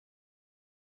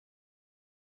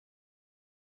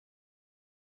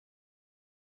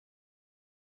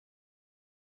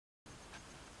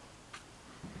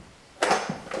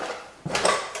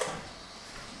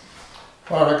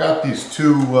Alright, I got these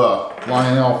two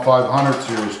Lionel 500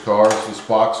 series cars, this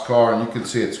box car, and you can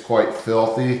see it's quite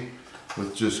filthy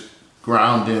with just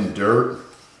ground in dirt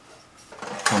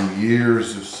from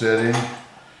years of sitting.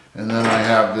 And then I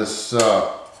have this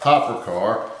hopper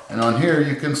car, and on here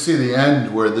you can see the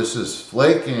end where this is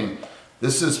flaking.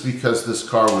 This is because this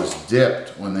car was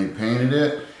dipped when they painted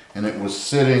it, and it was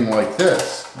sitting like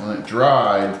this when it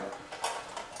dried.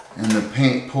 And the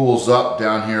paint pools up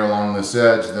down here along this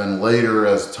edge. Then later,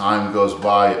 as time goes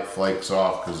by, it flakes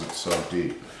off because it's so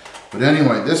deep. But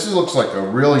anyway, this looks like a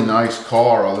really nice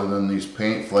car other than these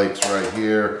paint flakes right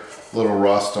here. Little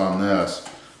rust on this.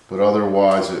 But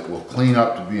otherwise, it will clean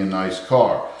up to be a nice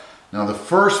car. Now, the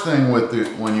first thing with it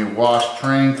when you wash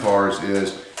train cars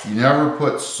is you never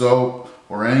put soap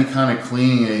or any kind of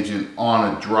cleaning agent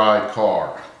on a dry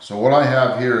car. So what I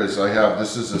have here is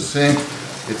this is a sink.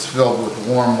 It's filled with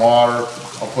warm water.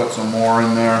 I'll put some more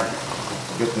in there,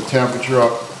 get the temperature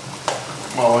up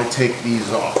while I take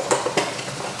these off.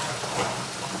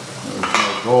 There's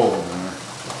no gold in there.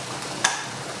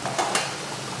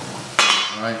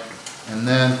 All right, and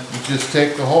then you just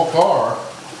take the whole car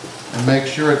and make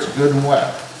sure it's good and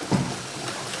wet.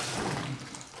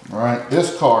 All right,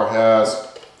 this car has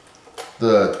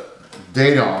the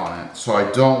data on it, so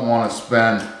I don't want to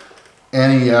spend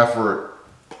any effort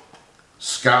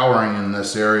scouring in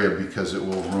this area because it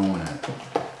will ruin it.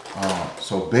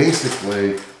 So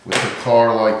basically, with a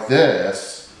car like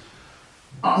this,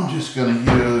 I'm just going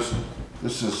to use,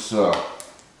 this is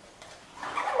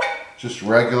just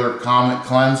regular Comet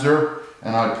cleanser,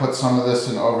 and I put some of this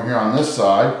in over here on this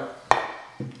side,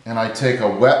 and I take a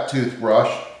wet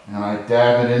toothbrush and I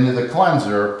dab it into the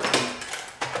cleanser,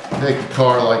 take the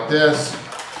car like this,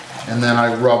 and then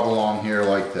I rub along here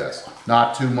like this.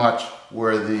 Not too much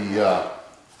where the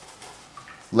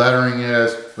lettering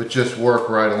is, but just work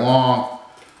right along.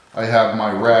 I have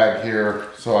my rag here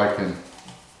so I can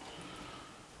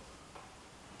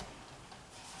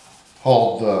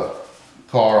hold the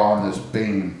car on this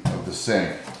beam of the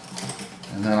sink.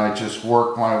 And then I just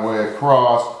work my way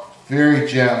across very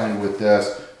gently with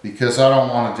this because I don't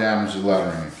want to damage the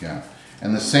lettering again.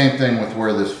 And the same thing with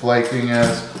where this flaking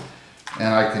is,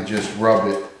 and I can just rub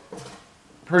it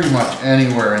pretty much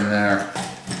anywhere in there,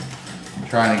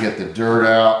 trying to get the dirt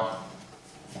out,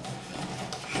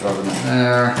 shove it in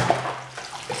there,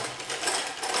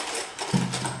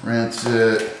 rinse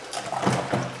it,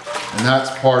 and that's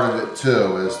part of it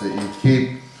too, is that you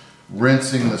keep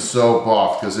rinsing the soap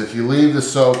off, because if you leave the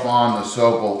soap on, the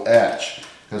soap will etch,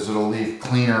 because it'll leave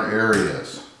cleaner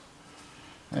areas.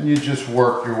 And you just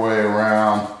work your way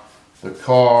around the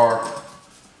car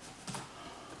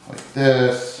like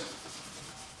this.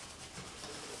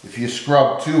 If you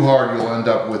scrub too hard, you'll end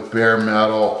up with bare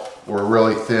metal or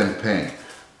really thin paint.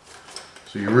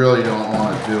 So you really don't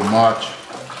want to do much.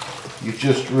 You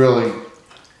just really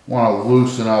want to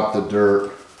loosen up the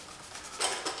dirt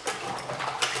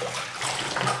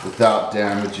without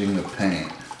damaging the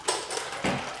paint.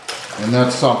 And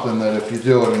that's something that if you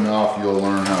do it enough, you'll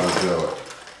learn how to do it.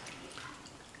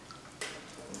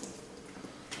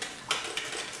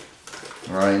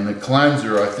 All right, and the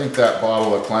cleanser, I think that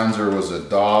bottle of cleanser was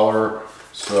 $1,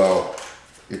 so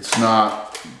it's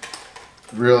not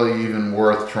really even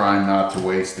worth trying not to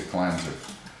waste the cleanser.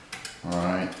 All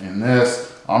right, and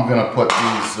this, I'm gonna put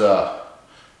these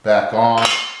back on,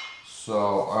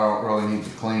 so I don't really need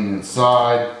to clean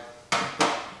inside.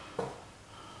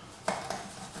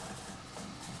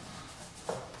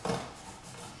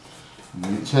 And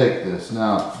you take this.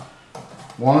 Now,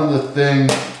 one of the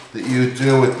things that you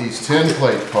do with these tin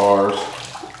plate cars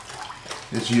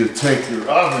is you take your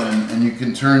oven and you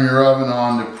can turn your oven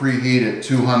on to preheat at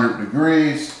 200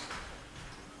 degrees.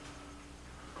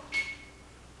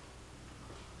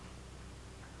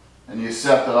 And you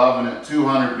set the oven at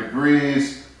 200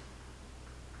 degrees.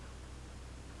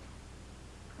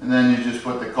 And then you just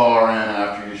put the car in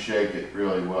after you shake it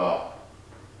really well.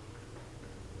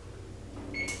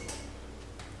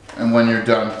 And when you're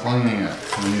done cleaning it,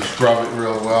 and you scrub it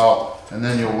real well, and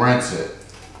then you'll rinse it.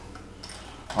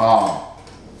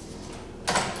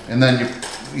 And then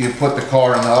you put the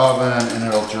car in the oven, and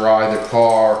it'll dry the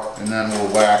car, and then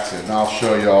we'll wax it. And I'll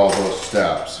show you all those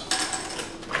steps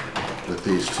with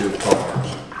these two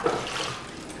cars.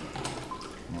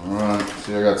 All right,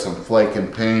 see, I got some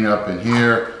flaking paint up in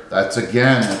here. That's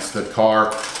the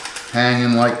car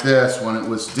hanging like this when it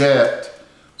was dipped.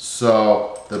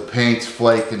 So the paint's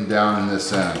flaking down in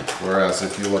this end. Whereas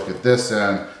if you look at this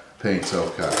end, paint's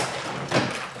okay.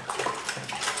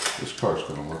 This car's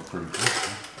gonna look pretty good.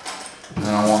 And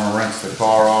then I want to rinse the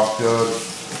car off good.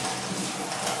 Just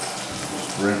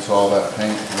rinse all that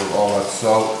paint with all that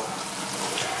soap.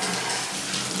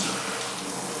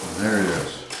 And there it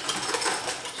is.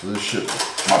 So this should be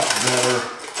much better.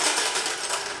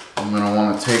 I'm going to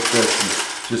want to take this and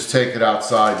just take it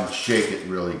outside and shake it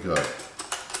really good.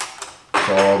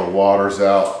 So all the water's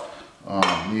out.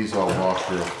 These I'll wash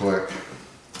real quick.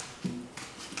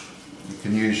 You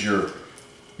can use your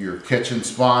kitchen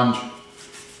sponge.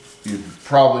 You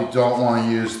probably don't want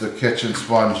to use the kitchen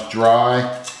sponge dry,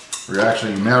 or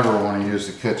actually you never want to use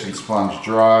the kitchen sponge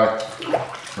dry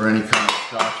or any kind of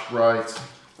Scotch-Brites.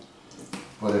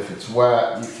 But if it's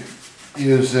wet, you can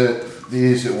use it.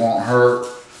 These, it won't hurt.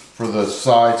 For the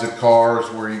sides of cars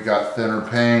where you got thinner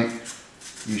paint,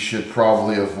 you should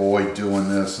probably avoid doing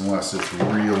this unless it's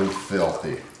really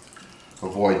filthy.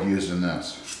 Avoid using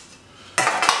this.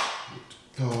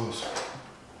 It goes.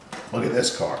 Look at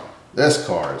this car. This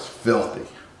car is filthy.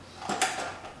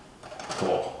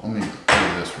 Cool. Let me do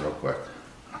this real quick.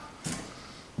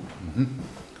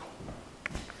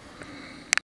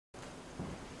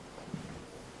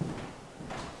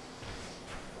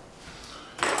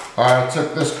 Alright, I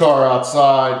took this car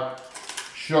outside,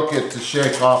 shook it to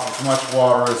shake off as much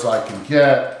water as I can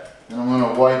get, and I'm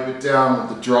going to wipe it down with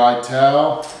the dry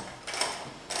towel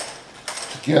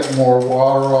to get more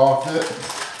water off it.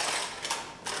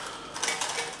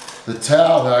 The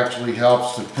towel actually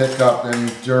helps to pick up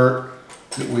any dirt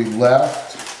that we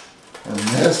left or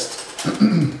missed.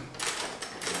 And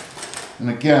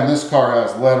again, this car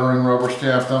has lettering rubber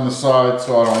stamped on the side,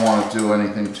 so I don't want to do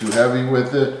anything too heavy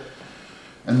with it.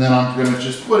 And then I'm going to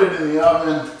just put it in the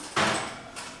oven.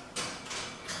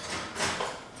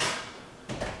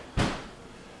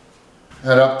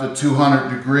 At up to 200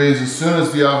 degrees. As soon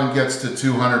as the oven gets to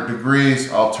 200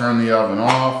 degrees, I'll turn the oven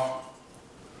off.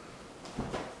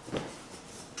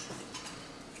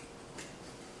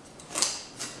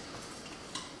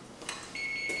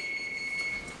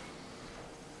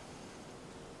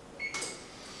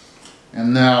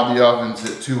 And now the oven's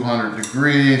at 200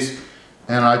 degrees.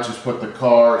 And I just put the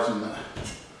cars and the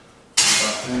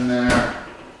stuff in there,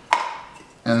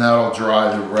 and that'll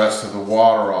dry the rest of the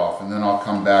water off, and then I'll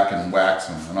come back and wax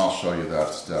them, and I'll show you that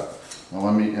step. Now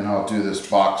I'll do this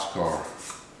box car,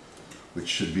 which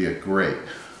should be a great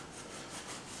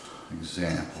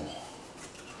example.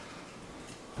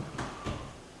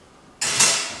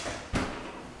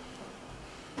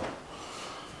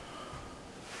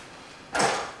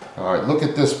 All right, look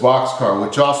at this box car,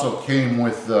 which also came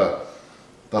with the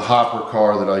hopper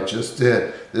car that I just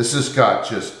did. This has got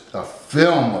just a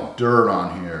film of dirt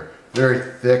on here, very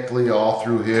thickly all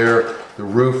through here. The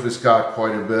roof has got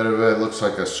quite a bit of it. It looks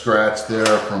like a scratch there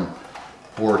from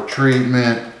poor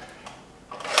treatment.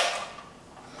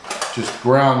 Just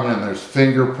ground in. There's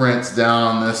fingerprints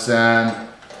down on this end.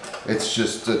 It's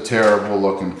just a terrible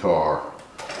looking car,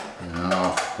 you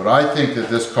know. But I think that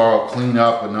this car will clean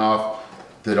up enough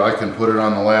that I can put it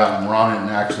on the lot and run it and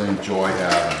actually enjoy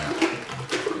having it.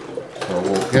 So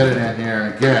we'll get it in here,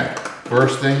 and again,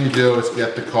 first thing you do is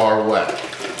get the car wet.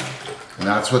 And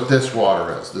that's what this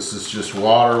water is. This is just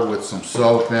water with some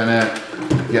soap in it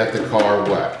to get the car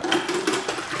wet.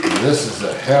 Now, this is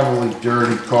a heavily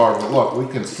dirty car, but look, we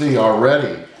can see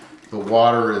already the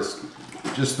water is,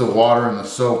 just the water and the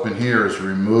soap in here is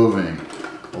removing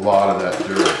a lot of that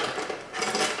dirt.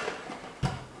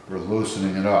 We're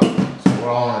loosening it up. So what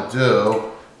I want to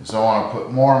do is I want to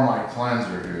put more of my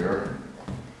cleanser here.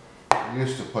 I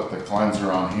used to put the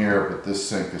cleanser on here, but this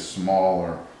sink is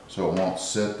smaller, so it won't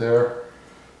sit there.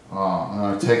 And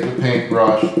I take the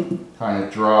paintbrush, kind of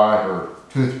dry, or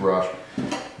toothbrush,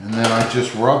 and then I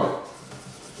just rub it.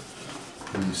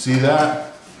 And you see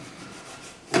that?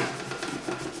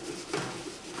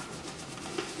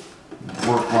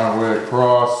 Work my way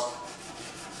across.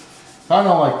 Kind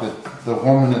of like the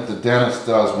woman at the dentist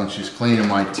does when she's cleaning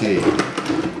my teeth.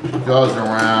 She goes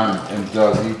around and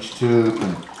does each tooth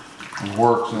and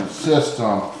works in a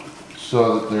system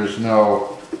so that there's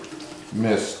no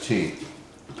missed teeth.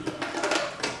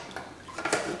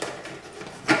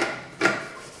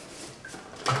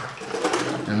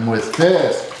 And with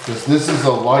this, because this is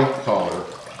a light color,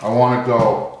 I want to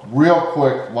go real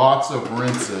quick, lots of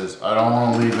rinses. I don't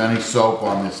want to leave any soap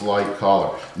on this light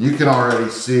color. And you can already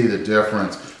see the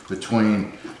difference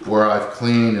between where I've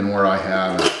cleaned and where I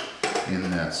haven't in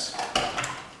this.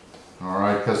 All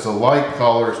right, because the light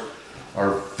colors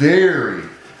are very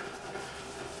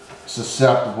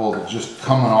susceptible to just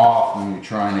coming off when you're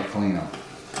trying to clean them.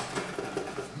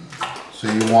 So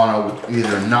you want to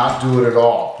either not do it at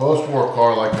all. Post-war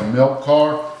car, like a milk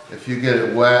car, if you get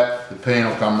it wet, the paint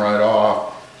will come right off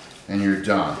and you're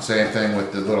done. Same thing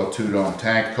with the little two-dome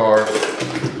tank cars.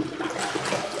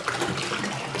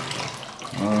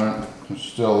 Alright, there's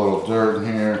still a little dirt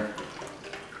in here.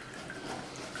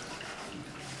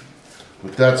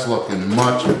 But that's looking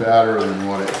much better than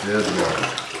what it did look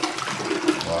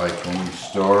like when we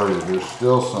started. There's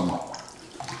still some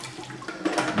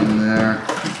in there.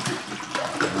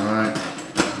 Alright,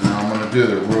 now I'm going to do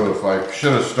the roof. I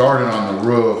should have started on the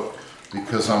roof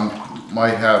because I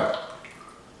might have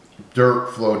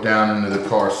dirt flow down into the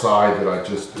car side that I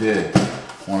just did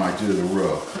when I do the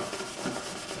roof.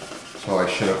 So I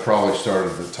should have probably started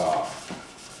at the top.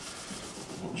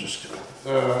 We'll just go with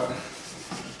that.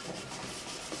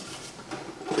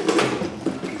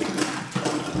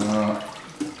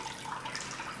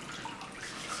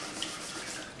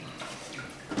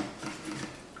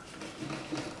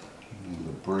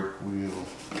 The brake wheel.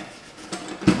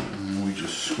 And we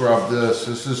just scrub this.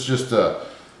 This is just a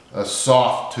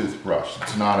soft toothbrush.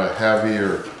 It's not a heavy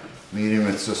or medium,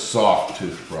 it's a soft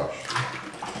toothbrush.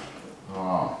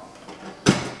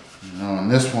 And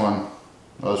this one,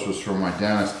 this was from my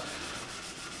dentist.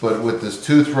 But with this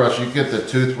toothbrush, you get the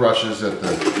toothbrushes at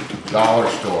the dollar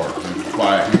store. You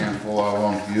buy a handful of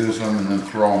them, use them, and then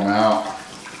throw them out.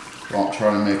 Don't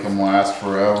try to make them last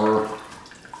forever.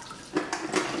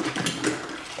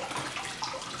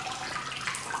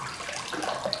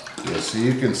 Yeah, so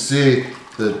you can see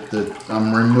that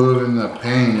I'm removing the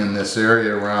paint in this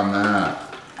area around that,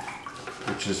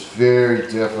 which is very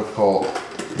difficult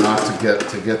not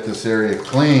to get this area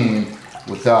clean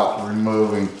without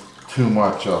removing too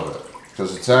much of it,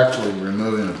 because it's actually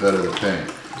removing a bit of the paint.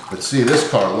 But see, this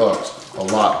car looks a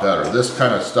lot better. This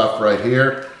kind of stuff right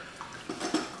here,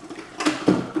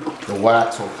 the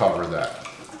wax will cover that.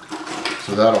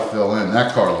 So that'll fill in.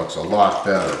 That car looks a lot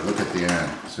better. Look at the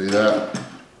end. See that?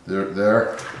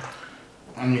 There.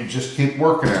 And you just keep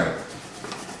working at it.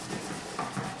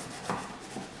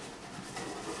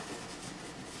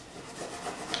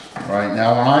 Right,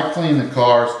 now when I clean the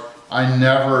cars, I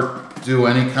never do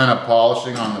any kind of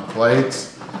polishing on the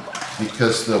plates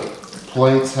because the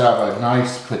plates have a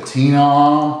nice patina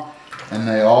on them, and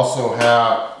they also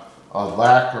have a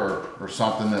lacquer or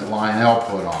something that Lionel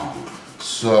put on them.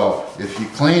 So if you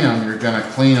clean them, you're going to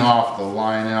clean off the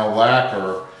Lionel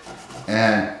lacquer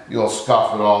and you'll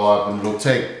scuff it all up, and it'll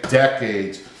take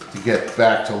decades to get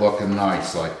back to looking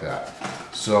nice like that.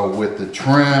 So with the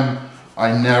trim,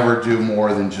 I never do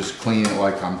more than just clean it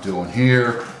like I'm doing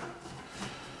here.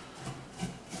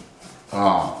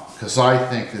 Because I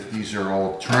think that these are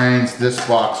old trains. This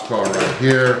boxcar right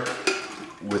here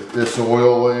with this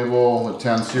oil label, the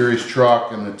 10 series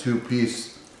truck and the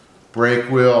 2-piece brake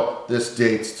wheel, this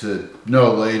dates to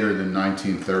no later than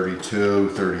 1932,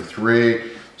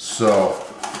 33. So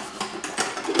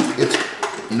it's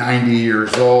 90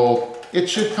 years old. It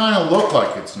should kind of look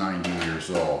like it's 90 years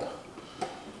old.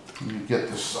 Let me get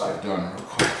this side done real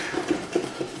quick.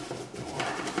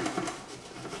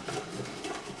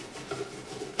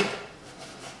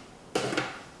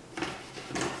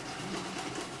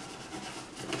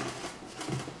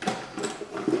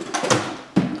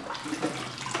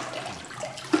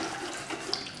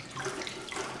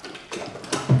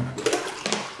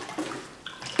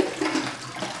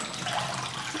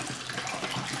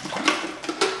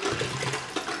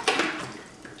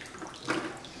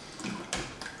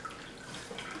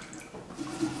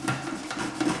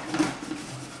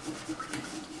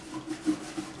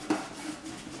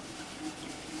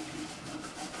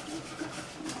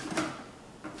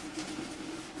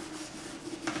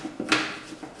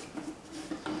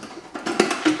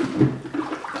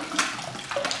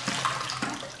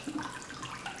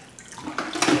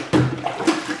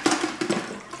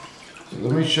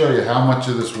 Let me show you how much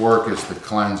of this work is the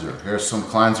cleanser. Here's some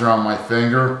cleanser on my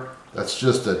finger. That's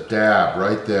just a dab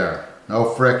right there.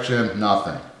 No friction,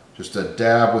 nothing. Just a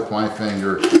dab with my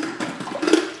finger.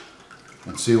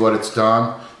 And see what it's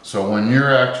done? So when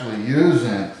you're actually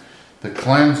using the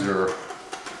cleanser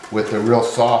with a real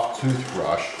soft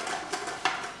toothbrush,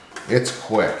 it's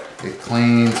quick. It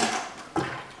cleans.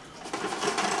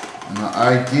 And the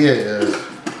idea is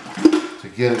to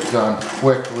get it done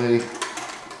quickly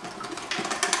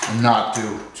and not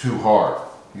do too hard.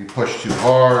 You push too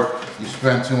hard, you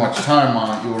spend too much time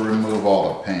on it, you will remove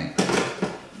all the paint.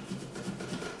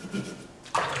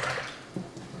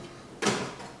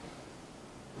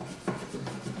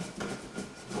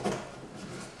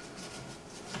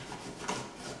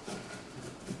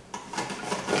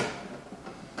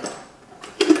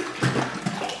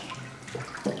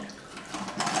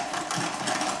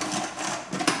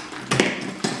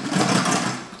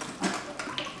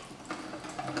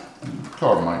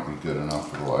 Car might be good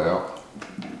enough for the layout.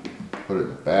 Put it in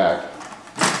the back.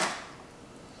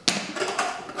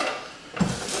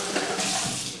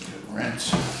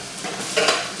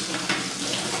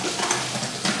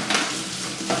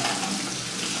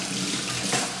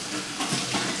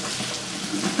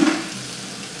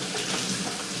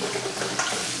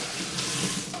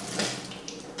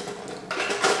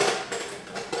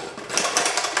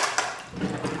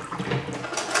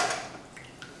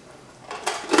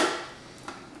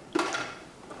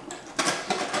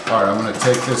 All right, I'm gonna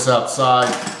take this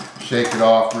outside, shake it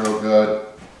off real good.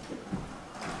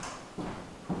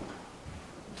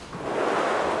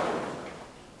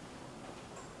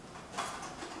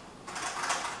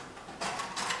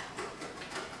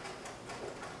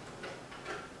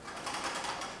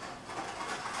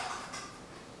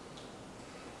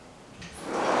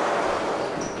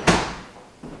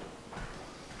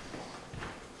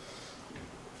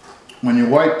 When you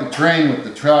wipe the train with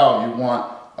the trowel, you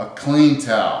want a clean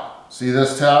towel. See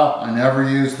this towel? I never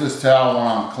use this towel when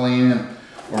I'm cleaning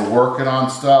or working on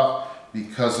stuff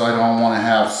because I don't want to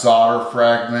have solder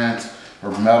fragments or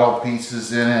metal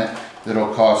pieces in it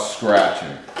that'll cause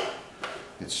scratching.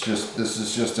 This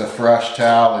is just a fresh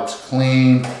towel. It's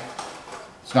clean.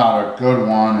 It's not a good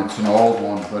one, it's an old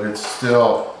one, but it's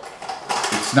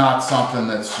not something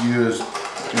that's used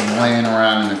and laying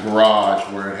around in the garage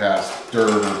where it has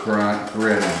dirt or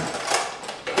grit in it.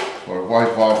 So I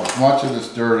wipe off as much of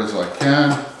this dirt as I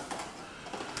can.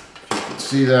 If you can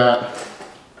see that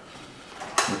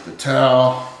with the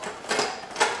towel.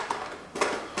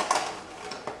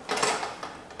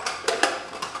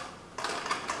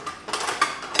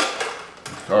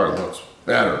 The car looks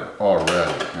better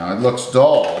already. Now it looks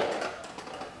dull,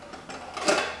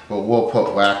 but we'll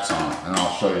put wax on it and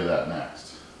I'll show you that next.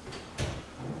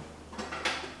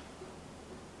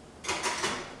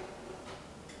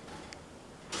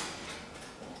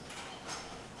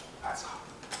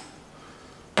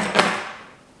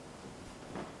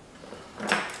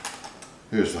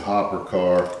 Here's the hopper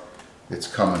car. It's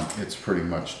coming, it's pretty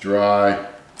much dry,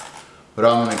 but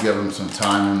I'm gonna give them some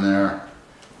time in there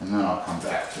and then I'll come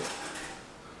back to it.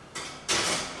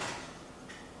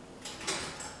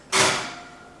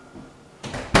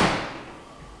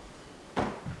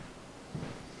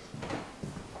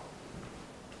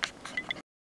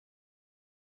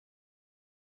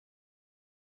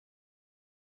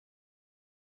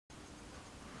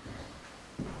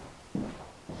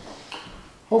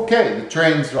 Okay, the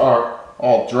trains are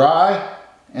all dry,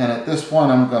 and at this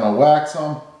point I'm going to wax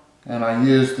them, and I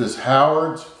use this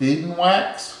Howard's feeding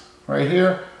wax right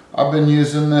here. I've been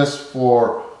using this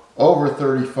for over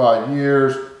 35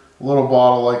 years. A little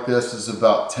bottle like this is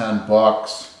about 10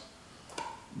 bucks.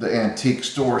 The antique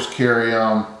stores carry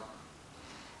them.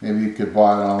 Maybe you could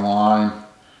buy it online.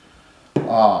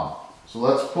 So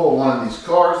let's pull one of these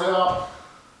cars out.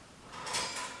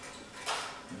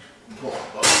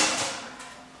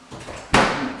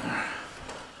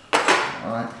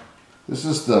 Alright, this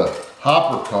is the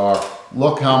hopper car.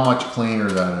 Look how much cleaner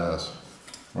that is.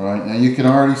 Right, now you can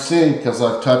already see, because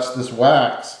I've touched this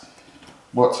wax,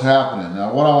 what's happening.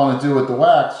 Now what I want to do with the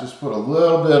wax, just put a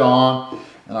little bit on,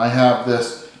 and I have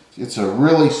this, it's a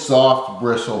really soft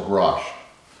bristle brush.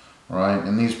 Right,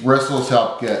 and these bristles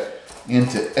help get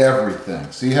into everything.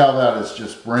 See how that is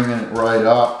just bringing it right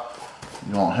up?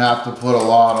 You don't have to put a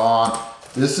lot on.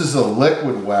 This is a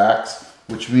liquid wax,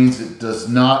 which means it does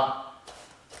not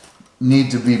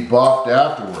need to be buffed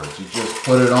afterwards. You just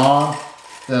put it on,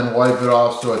 then wipe it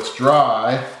off so it's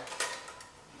dry.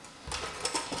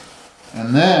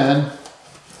 And then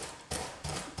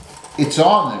it's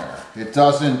on there. It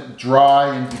doesn't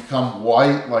dry and become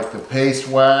white like the paste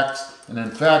wax. And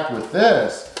in fact, with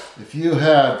this, if you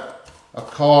had a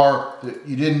car that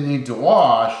you didn't need to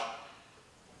wash,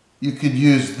 you could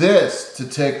use this to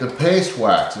take the paste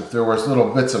wax. If there was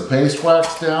little bits of paste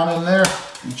wax down in there,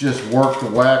 you just work the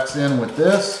wax in with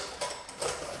this.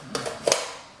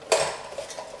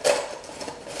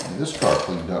 And this car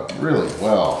cleaned up really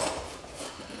well.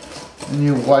 And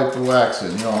you wipe the wax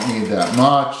in. You don't need that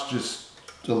much, just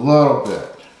a little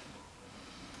bit.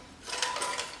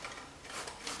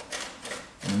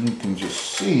 And you can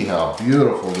just see how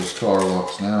beautiful this car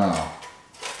looks now.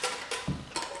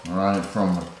 All right,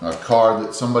 from a car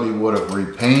that somebody would have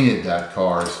repainted that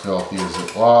car as filthy as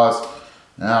it was.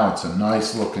 Now it's a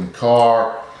nice looking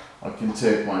car. I can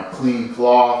take my clean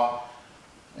cloth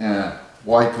and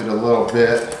wipe it a little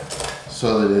bit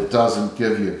so that it doesn't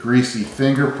give you greasy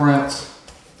fingerprints.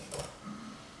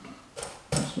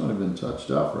 This might have been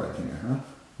touched up right here, huh?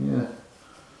 Yeah.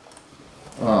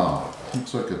 Oh,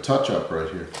 looks like a touch up right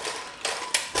here.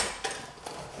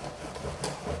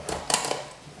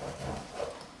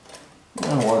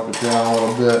 And wipe it down a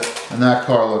little bit, and that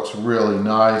car looks really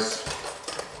nice.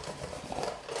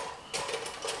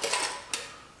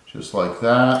 Just like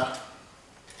that.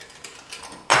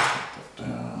 Put that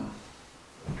down.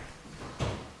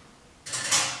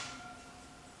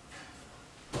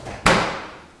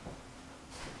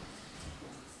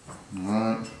 All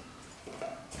right.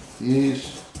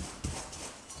 These.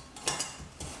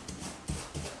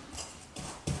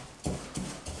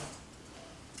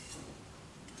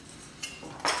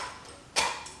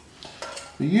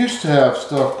 They used to have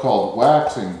stuff called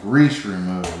wax and grease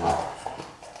remover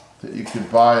that you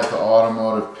could buy at the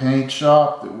automotive paint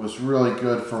shop that was really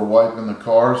good for wiping the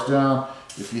cars down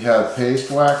if you had paste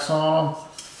wax on them.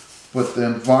 But the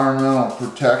Environmental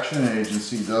Protection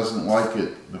Agency doesn't like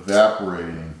it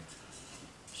evaporating.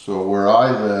 So where I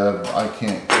live, I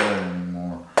can't get it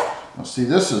anymore. Now see,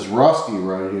 this is rusty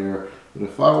right here, but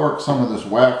if I work some of this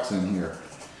wax in here,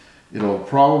 it'll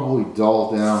probably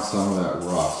dull down some of that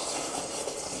rust.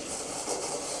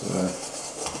 Okay.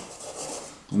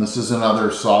 And this is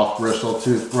another soft bristle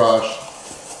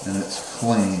toothbrush, and it's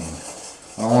clean.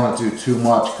 I don't want to do too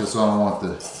much because I don't want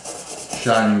the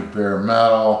shiny bare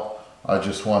metal. I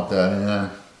just want that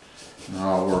in, and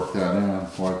I'll work that in,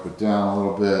 wipe it down a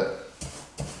little bit.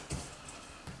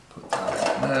 Put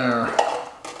that on there.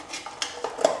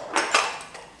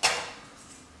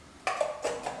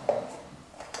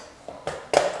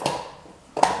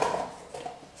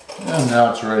 And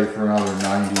now it's ready for another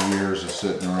 90 years of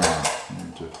sitting around. I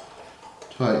need to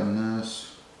tighten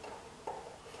this.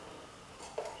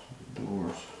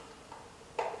 Doors.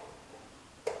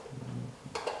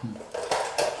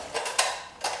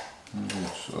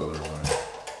 Which other way?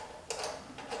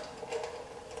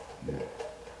 Yeah.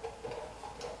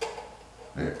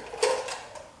 There.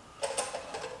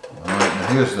 Alright, now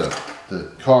here's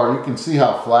the car. You can see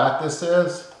how flat this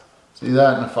is. See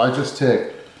that? And if I just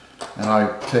take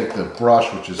the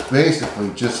brush, which is basically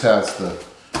just has the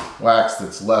wax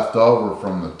that's left over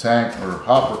from the tank or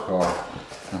hopper car,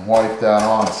 and wipe that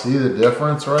on. See the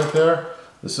difference right there?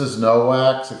 This is no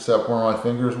wax except where my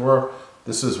fingers were.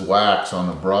 This is wax on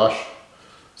the brush.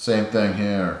 Same thing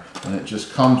here. And it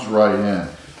just comes right in.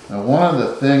 Now one of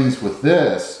the things with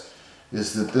this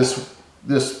is that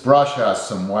this brush has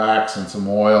some wax and some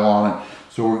oil on it.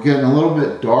 So we're getting a little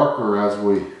bit darker as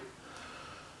we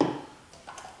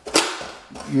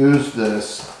use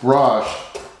this brush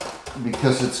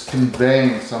because it's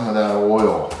conveying some of that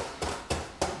oil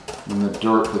and the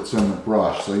dirt that's in the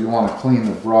brush. So you want to clean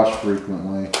the brush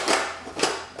frequently,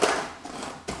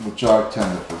 which I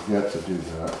tend to forget to do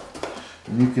that.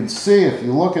 And you can see, if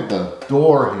you look at the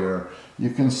door here,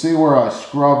 you can see where I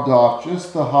scrubbed off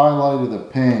just the highlight of the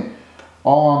paint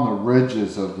all on the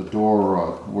ridges of the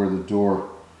door, where the door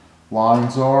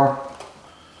lines are.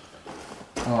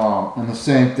 And the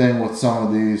same thing with some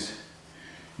of these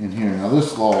in here. Now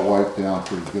this will all wipe down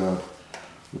pretty good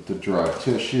with the dry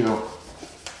tissue.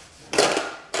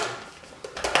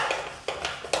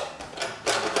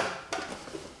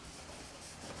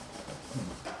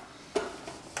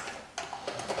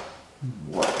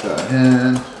 Wipe that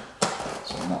in.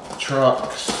 Some of the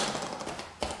trucks.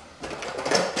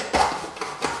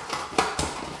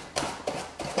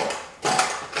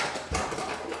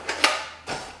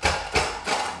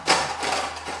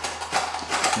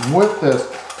 And with this,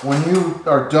 when you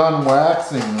are done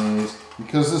waxing these,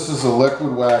 because this is a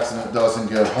liquid wax and it doesn't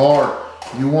get hard,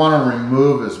 you want to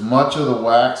remove as much of the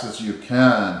wax as you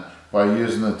can by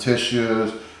using the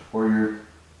tissues or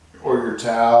your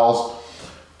towels,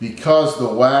 because the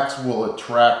wax will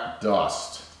attract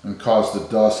dust and cause the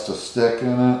dust to stick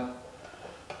in it.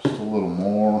 Just a little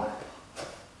more.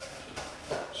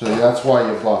 So that's why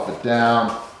you buff it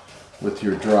down with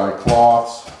your dry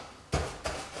cloths.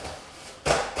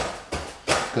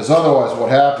 Because otherwise what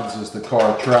happens is the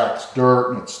car attracts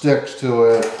dirt and it sticks to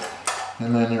it,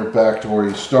 and then you're back to where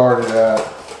you started at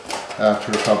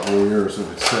after a couple of years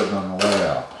of it sitting on the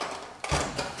layout.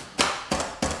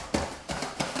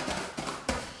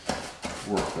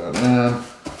 Work that in.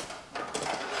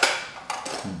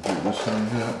 Do this thing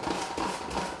here.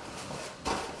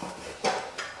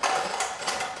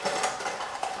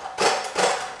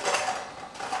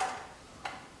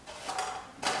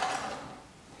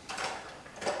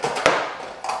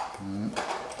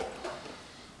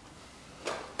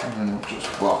 And then we'll just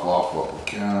buff off what we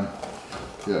can.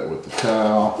 Get it with the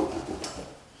towel.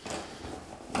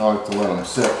 I like to let them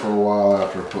sit for a while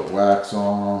after I put wax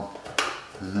on them,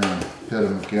 and then hit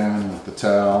them again with the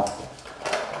towel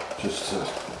just to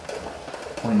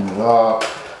clean it up.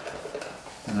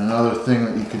 And another thing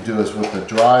that you could do is with a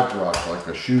dry brush, like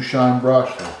a shoe shine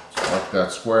brush, like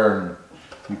that square, and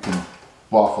you can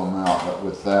buff them out. But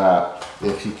with that,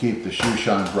 if you keep the shoe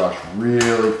shine brush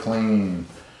really clean,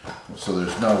 so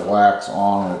there's no wax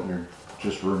on it, you're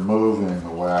just removing the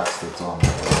wax that's on it.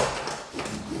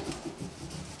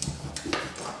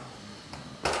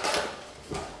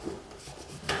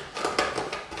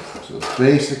 So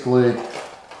basically,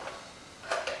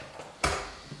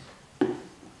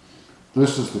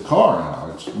 this is the car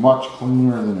now. It's much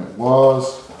cleaner than it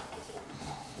was.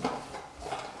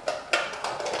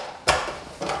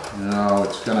 You know,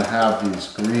 it's going to have these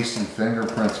greasy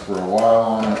fingerprints for a while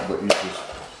on it, but you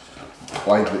just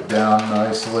wipe it down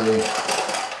nicely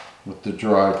with the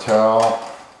dry towel.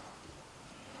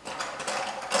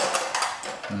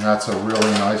 And that's a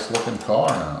really nice looking car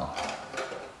now.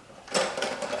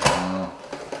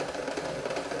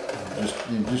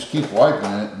 You just keep wiping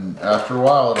it, and after a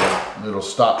while it'll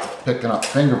stop picking up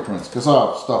fingerprints, because I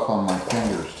have stuff on my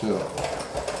fingers too.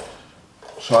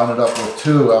 So I ended up with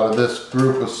 2 out of this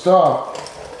group of stuff.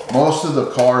 Most of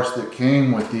the cars that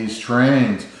came with these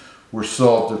trains were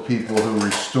sold to people who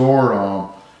restored them,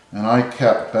 and I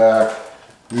kept back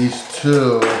these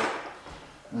 2,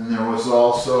 and there was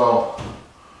also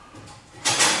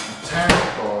a tank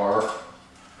car,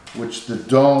 which the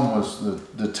dome was,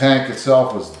 the tank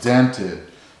itself was dented.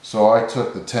 So I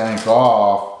took the tank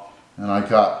off and I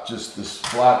got just this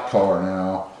flat car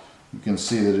now. You can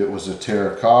see that it was a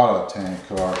terracotta tank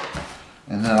car.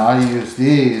 And then I used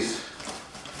these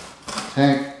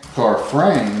tank car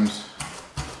frames.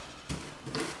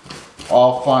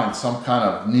 I'll find some kind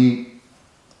of neat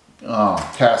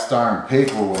cast iron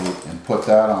paperweight and put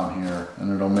that on here,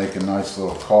 and it'll make a nice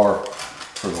little car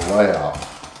for the layout.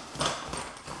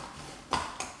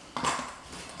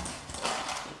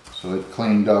 So it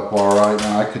cleaned up all right.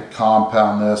 Now I could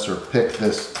compound this or pick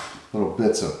this little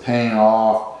bits of paint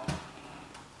off,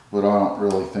 but I don't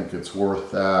really think it's worth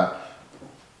that.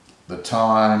 The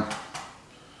time,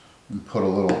 and put a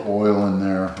little oil in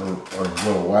there or a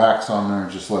little wax on there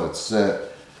and just let it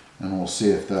sit, and we'll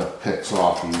see if that picks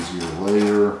off easier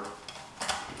later.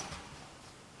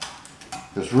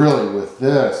 Because really with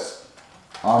this,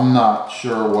 I'm not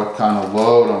sure what kind of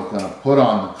load I'm going to put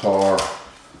on the car.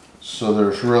 So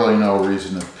there's really no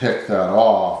reason to pick that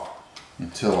off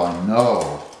until I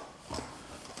know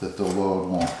that the load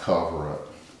won't cover it.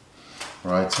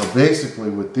 Right, so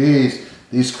basically with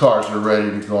these cars are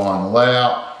ready to go on the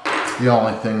layout. The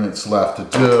only thing that's left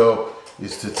to do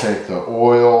is to take the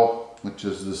oil, which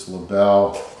is this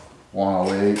Labelle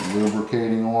 108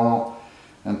 lubricating oil,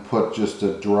 and put just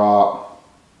a drop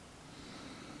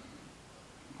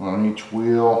on each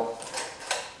wheel.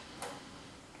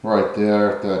 Right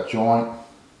there at that joint.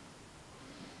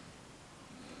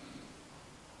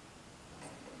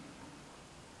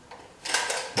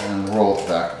 And roll it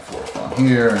back and forth on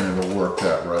here, and it'll work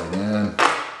that right in.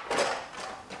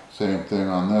 Same thing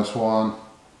on this one.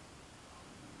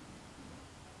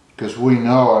 Because we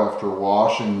know after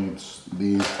washing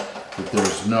these that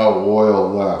there's no oil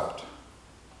left.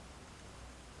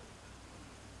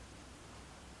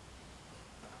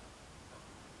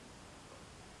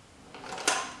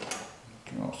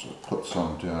 Also put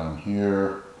some down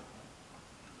here.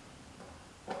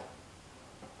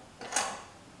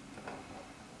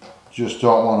 Just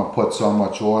don't want to put so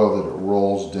much oil that it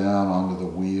rolls down onto the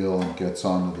wheel and gets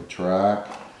onto the track.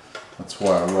 That's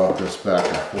why I rub this back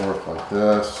and forth like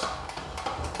this.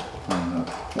 Clean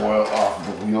the oil off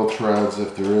of the wheel treads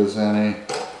if there is any.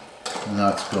 And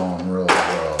that's going really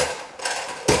well.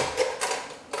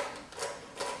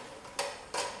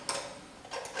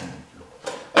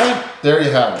 There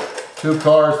you have it. 2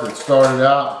 cars that started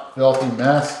out filthy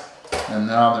mess, and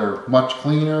now they're much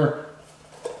cleaner,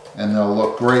 and they'll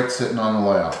look great sitting on the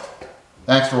layout.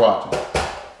 Thanks for watching.